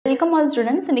Welcome all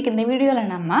students. இன்றைக்கி இந்த வீடியோவில்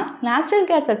நம்ம நேச்சுரல்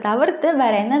கேஸை தவிர்த்து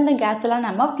வேறு எந்தெந்த கேஸெல்லாம்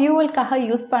நம்ம ஃபியூவலுக்காக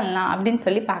யூஸ் பண்ணலாம் அப்படின்னு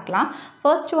சொல்லி பார்க்கலாம்.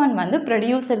 ஃபர்ஸ்ட் ஒன் வந்து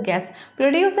ப்ரொடியூசர் கேஸ்.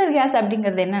 ப்ரொடியூசர் கேஸ்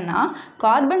அப்படிங்கிறது என்னென்னா,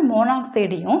 கார்பன்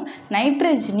மோனாக்சைடையும்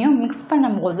நைட்ரஜனையும் மிக்ஸ்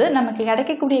பண்ணும்போது நமக்கு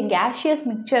கிடைக்கக்கூடிய கேஷியஸ்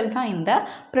மிக்சர் தான் இந்த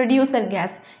ப்ரொடியூசர்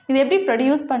கேஸ். இது எப்படி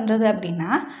ப்ரொடியூஸ் பண்ணுறது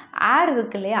அப்படின்னா, ஏர்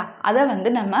இருக்கு இல்லையா, அதை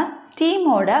வந்து நம்ம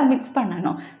ஸ்டீமோட மிக்ஸ்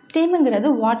பண்ணணும். ஸ்டீமுங்கிறது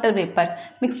வாட்டர் வேப்பர்.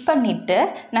 மிக்ஸ் பண்ணிவிட்டு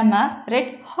நம்ம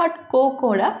ரெட் ஹாட்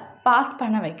கோக்கோட பாஸ்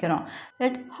பண்ண வைக்கிறோம்.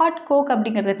 ரெட் ஹாட் கோக்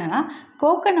அப்படிங்கிறது என்னென்னா,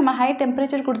 கோக்கை நம்ம ஹை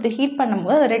டெம்பரேச்சர் கொடுத்து ஹீட்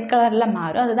பண்ணும்போது அது ரெட் கலரில்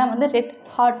மாறும். அதுதான் வந்து ரெட்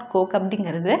ஹாட் கோக்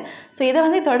அப்படிங்கிறது. ஸோ இதை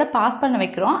வந்து இதோட பாஸ் பண்ண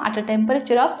வைக்கிறோம் at a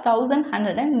temperature of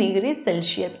 1100 degree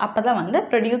Celsius. அப்போ தான் வந்து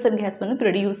ப்ரொடியூசர் கேஸ் வந்து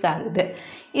ப்ரொடியூஸ் ஆகுது.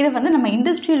 இதை வந்து நம்ம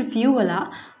industrial ஃபியூவலாக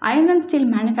iron and Steeles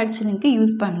மேனுஃபேக்சரிங்க்கு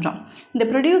use பண்ணுறோம். இந்த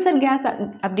ப்ரொடியூசர் கேஸ்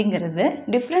அப்படிங்கிறது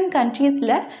டிஃப்ரெண்ட்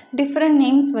கண்ட்ரீஸில் டிஃப்ரெண்ட்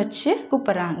நேம்ஸ் வச்சு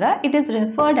கூப்பிட்றாங்க. It is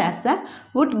referred as a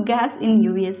wood gas in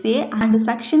USA and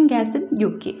suction gas in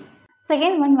UK.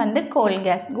 Second one வந்து கோல்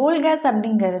கேஸ். கோல் கேஸ்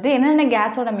அப்படிங்கிறது என்னென்ன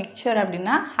கேஸோட மிக்சர்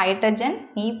அப்படின்னா, hydrogen,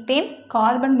 methane,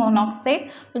 carbon monoxide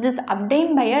which is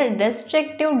obtained by a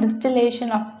destructive distillation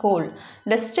of coal.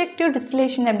 destructive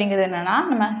distillation அப்படிங்கிறது என்னென்னா,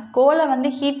 நம்ம கோலை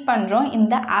வந்து ஹீட் பண்ணுறோம்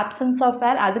இந்த ஆப்சன்ஸ் ஆஃப்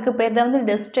ஏர், அதுக்கு பேர் தான் வந்து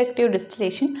destructive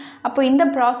distillation. அப்போ இந்த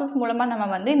ப்ராசஸ் மூலமாக நம்ம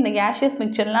வந்து இந்த கேஷியஸ்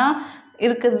மிக்சர்லாம்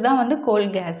இருக்கிறது தான் வந்து கோல்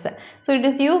case. So it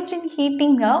is used in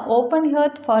heating a open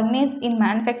hearth furnace in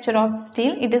manufacture of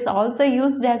steel. It is also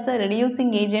used as a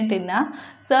reducing agent in a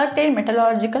certain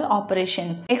metallurgical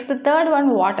operations. Next third one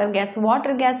water gas.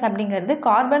 water gas அப்படிங்கிறது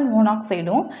carbon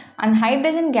மோனாக்சைடும் and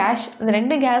hydrogen case, இந்த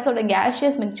ரெண்டு கேஸோட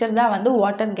gaseous mixer தான் வந்து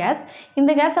water case.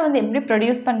 இந்த கேஸை வந்து எப்படி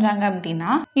ப்ரொடியூஸ் பண்ணுறாங்க அப்படின்னா,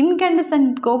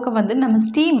 இன்கண்டசன்ட் கோக்கை வந்து நம்ம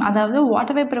ஸ்டீம், அதாவது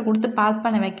வாட்டர் வேப்பரை கொடுத்து பாஸ்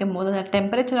பண்ண வைக்கும் போது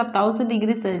டெம்பரேச்சர் ஆஃப் 1000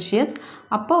 டிகிரி செல்சியஸ்,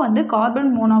 அப்போ வந்து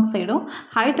கார்பன் மோனாக்சைடும்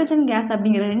ஹைட்ரஜன் கேஸ்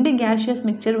அப்படிங்கிற ரெண்டு கேஷியஸ்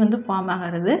மிக்சர் வந்து ஃபார்ம்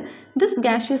ஆகிறது. This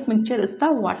gaseous mixer is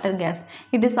the water case.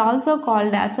 It is also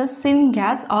called as a sin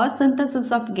case or synthesis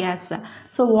of gas.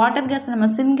 So water gas நம்ம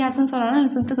சின் கேஸ்ன்னு சொல்லலாம்,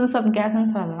 synthesis of gasன்னு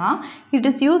சொல்லலாம். It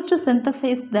is used to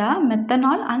synthesize the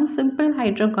methanol and simple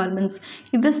hydrocarbons.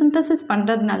 இது synthesis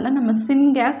பண்ணுறதுனால நம்ம சின்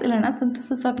case இல்லைனா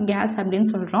synthesis of gas அப்படின்னு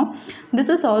சொல்கிறோம். This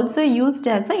is also used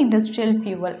as a industrial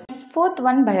fuel. Fourth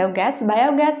one biogas.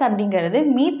 biogas அப்படிங்கிறது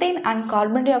methane and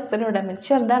carbon tie ஆக்சைடோட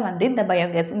mixer தான் வந்து இந்த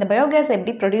பயோகேஸ். இந்த பயோகேஸ்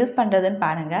எப்படி ப்ரொடியூஸ் பண்ணுறதுன்னு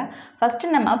பாருங்கள்.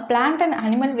 ஃபஸ்ட்டு நம்ம பிளான்ட் அண்ட்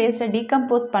அனிமல் வேஸ்ட்டை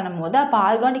டீகம்போஸ் பண்ணும்போது அப்போ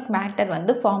ஆர்கானிக் மேட்டர் வந்து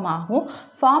ஃபார்ம் ஆகும்.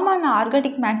 ஃபார்ம் ஆன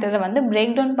ஆர்கானிக் மேட்டரை வந்து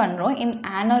பிரேக் டவுன் பண்ணுறோம் இன்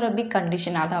ஆனோரோபிக்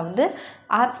கண்டிஷன், அதாவது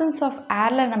ஆப்சன்ஸ் ஆஃப்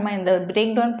ஏரில் நம்ம இந்த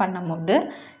பிரேக் டவுன் பண்ணும்போது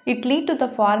it lead to the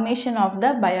formation of the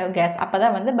biogas. அப்போ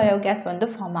தான் வந்து பயோகேஸ் வந்து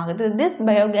ஃபார்ம் ஆகுது. This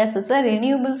biogas is a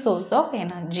renewable source of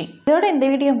energy. இதோட இந்த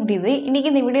வீடியோ முடியுது.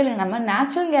 இன்றைக்கி இந்த வீடியோவில் நம்ம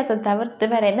நேச்சுரல் கேஸை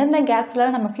தவிர்த்து வேறு எந்தெந்த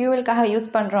கேஸ்லாம் நம்ம ஃபியூவலுக்காக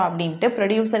யூஸ் பண்ணுறோம் அப்படின்ட்டு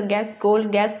ப்ரொடியூசர் கேஸ், கோல்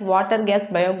கேஸ், வாட்டர் கேஸ்,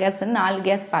 பயோகேஸ்ன்னு 4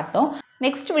 கேஸ் பார்த்தோம்.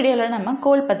 நெக்ஸ்ட் வீடியோவில் நம்ம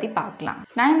கோல் பற்றி பார்க்கலாம்.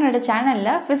 நான் என்னோட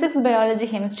சேனலில் ஃபிசிக்ஸ், பயாலஜி,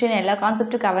 கெமிஸ்ட்ரின்னு எல்லா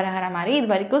கான்செப்ட்டும் கவர் ஆகிற மாதிரி இது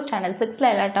வரைக்கும் ஸ்டாண்டர்ட் 6ல்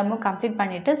எல்லா டேர்மும் கம்ப்ளீட்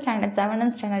பண்ணிவிட்டு standard 7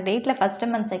 and standard 8ல் first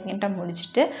term and second term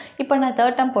முடிச்சுட்டு இப்போ நான்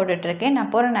தேர்ட் டேர்ம் போட்டுட்ருக்கேன்.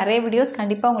 நான் போகிற நிறைய வீடியோஸ்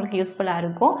கண்டிப்பாக உங்களுக்கு யூஸ்ஃபுல்லாக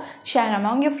இருக்கும். Share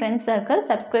among your friends circle.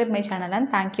 Subscribe my channel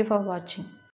and thank you for வாட்சிங்.